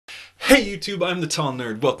Hey YouTube, I'm the Tall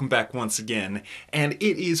Nerd. Welcome back once again. And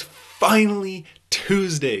it is finally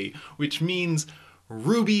Tuesday, which means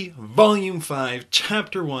RWBY Volume 5,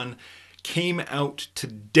 Chapter 1 came out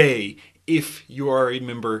today, if you are a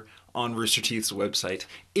member on Rooster Teeth's website.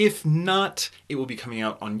 If not, it will be coming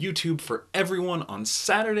out on YouTube for everyone on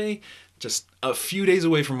Saturday, just a few days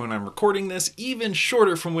away from when I'm recording this, even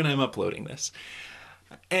shorter from when I'm uploading this.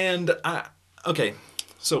 And, okay,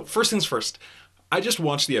 so first things first. I just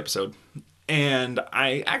watched the episode, and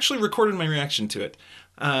I actually recorded my reaction to it.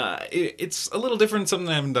 It's a little different, something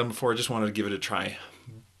I haven't done before. I just wanted to give it a try.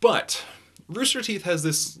 But Rooster Teeth has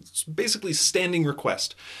this basically standing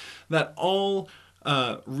request that all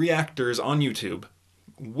reactors on YouTube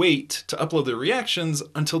wait to upload their reactions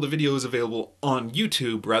until the video is available on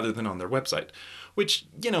YouTube rather than on their website. Which,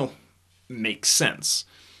 makes sense.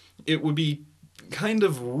 It would be kind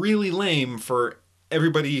of really lame for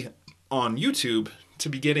everybody on YouTube to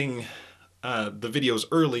be getting the videos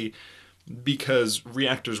early because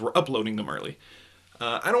reactors were uploading them early.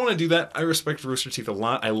 I don't want to do that. I respect Rooster Teeth a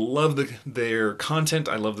lot. I love their content.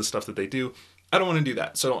 I love the stuff that they do. I don't want to do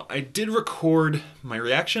that. So I did record my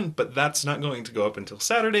reaction, but that's not going to go up until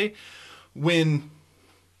Saturday when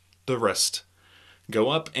the rest go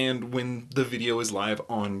up and when the video is live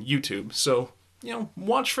on YouTube. So,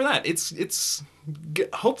 watch for that. It's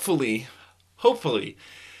hopefully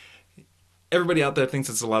everybody out there thinks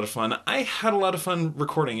it's a lot of fun. I had a lot of fun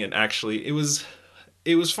recording it, actually. It was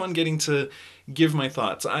fun getting to give my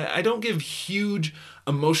thoughts. I don't give huge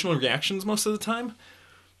emotional reactions most of the time,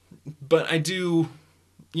 but I do,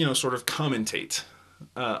 sort of commentate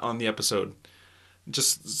on the episode.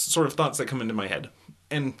 Just sort of thoughts that come into my head.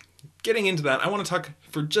 And getting into that, I want to talk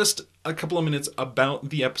for just a couple of minutes about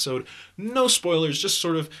the episode. No spoilers, just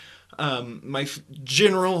sort of my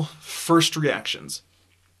general first reactions.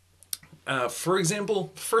 For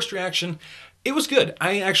example, first reaction, it was good.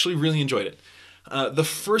 I actually really enjoyed it. The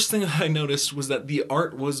first thing that I noticed was that the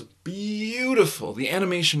art was beautiful. The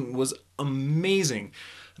animation was amazing.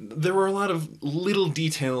 There were a lot of little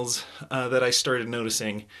details that I started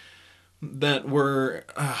noticing that were,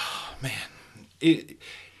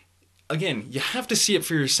 again, you have to see it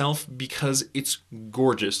for yourself because it's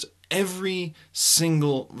gorgeous. Every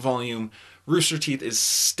single volume, Rooster Teeth is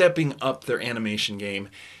stepping up their animation game.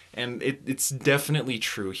 And it's definitely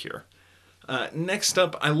true here. Next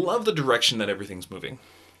up, I love the direction that everything's moving.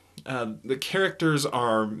 The characters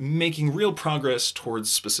are making real progress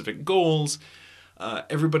towards specific goals.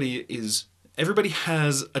 Everybody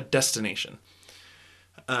has a destination.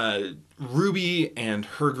 RWBY and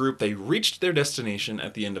her group, they reached their destination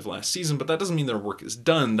at the end of last season, but that doesn't mean their work is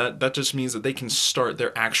done. That just means that they can start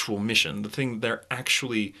their actual mission, the thing they're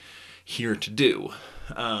actually here to do.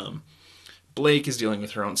 Blake is dealing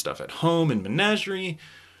with her own stuff at home in Menagerie.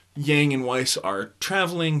 Yang and Weiss are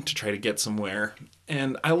traveling to try to get somewhere.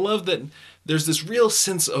 And I love that there's this real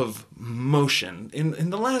sense of motion. In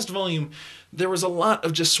the last volume, there was a lot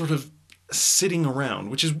of just sort of sitting around,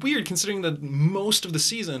 which is weird considering that most of the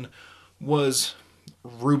season was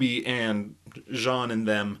RWBY and Jean and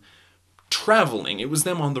them traveling. It was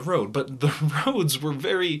them on the road. But the roads were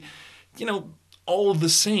very, all the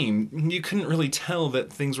same. You couldn't really tell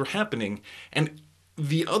that things were happening. And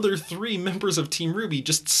the other three members of Team RWBY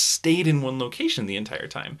just stayed in one location the entire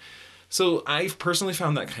time. So I've personally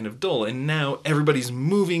found that kind of dull. And now everybody's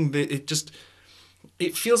moving.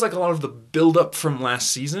 It feels like a lot of the build-up from last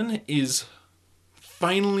season is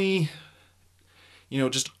finally,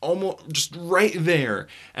 just right there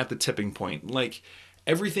at the tipping point. Like,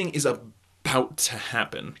 everything is about to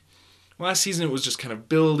happen. Last season, it was just kind of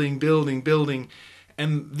building,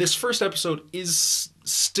 and this first episode is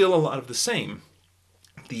still a lot of the same.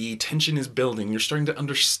 The tension is building. You're starting to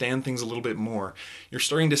understand things a little bit more. You're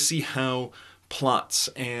starting to see how plots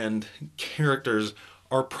and characters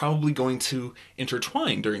are probably going to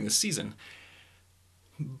intertwine during the season.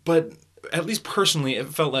 But at least personally, it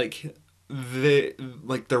felt like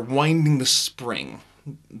they're winding the spring.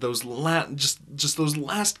 Those those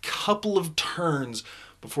last couple of turns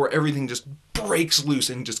before everything just breaks loose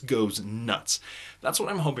and just goes nuts. That's what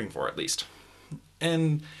I'm hoping for, at least.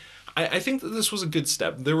 And I think that this was a good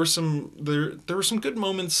step. There were some good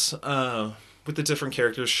moments with the different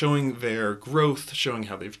characters, showing their growth, showing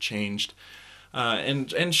how they've changed,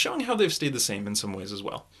 and showing how they've stayed the same in some ways as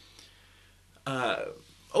well.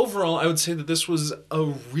 Overall, I would say that this was a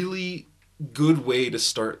really good way to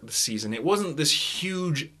start the season. It wasn't this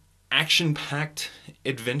huge action-packed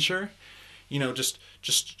adventure.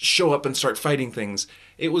 Just show up and start fighting things.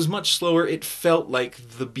 It was much slower. It felt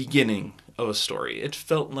like the beginning of a story. It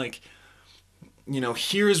felt like,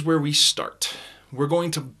 here is where we start. We're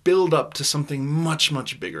going to build up to something much,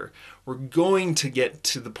 much bigger. We're going to get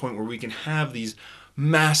to the point where we can have these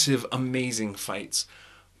massive, amazing fights.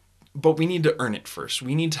 But we need to earn it first.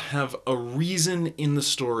 We need to have a reason in the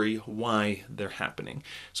story why they're happening.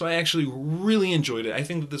 So I actually really enjoyed it. I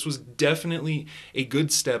think that this was definitely a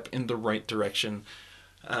good step in the right direction.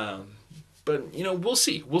 But, you know, we'll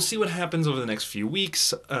see. We'll see what happens over the next few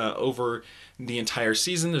weeks, over the entire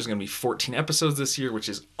season. There's going to be 14 episodes this year, which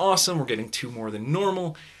is awesome. We're getting 2 more than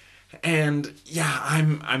normal. And yeah,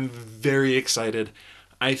 I'm very excited.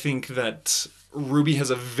 I think that RWBY has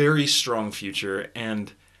a very strong future,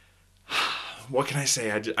 and what can I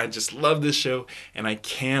say? I just love this show, and I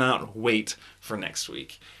cannot wait for next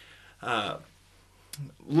week.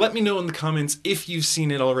 Let me know in the comments if you've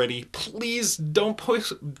seen it already. Please don't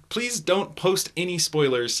post any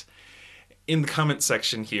spoilers in the comment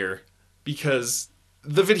section here, because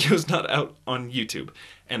the video is not out on YouTube,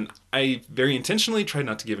 and I very intentionally tried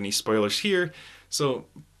not to give any spoilers here, so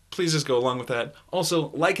please just go along with that. Also,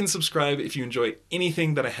 like and subscribe if you enjoy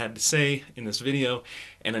anything that I had to say in this video,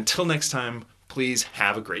 and until next time, please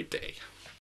have a great day.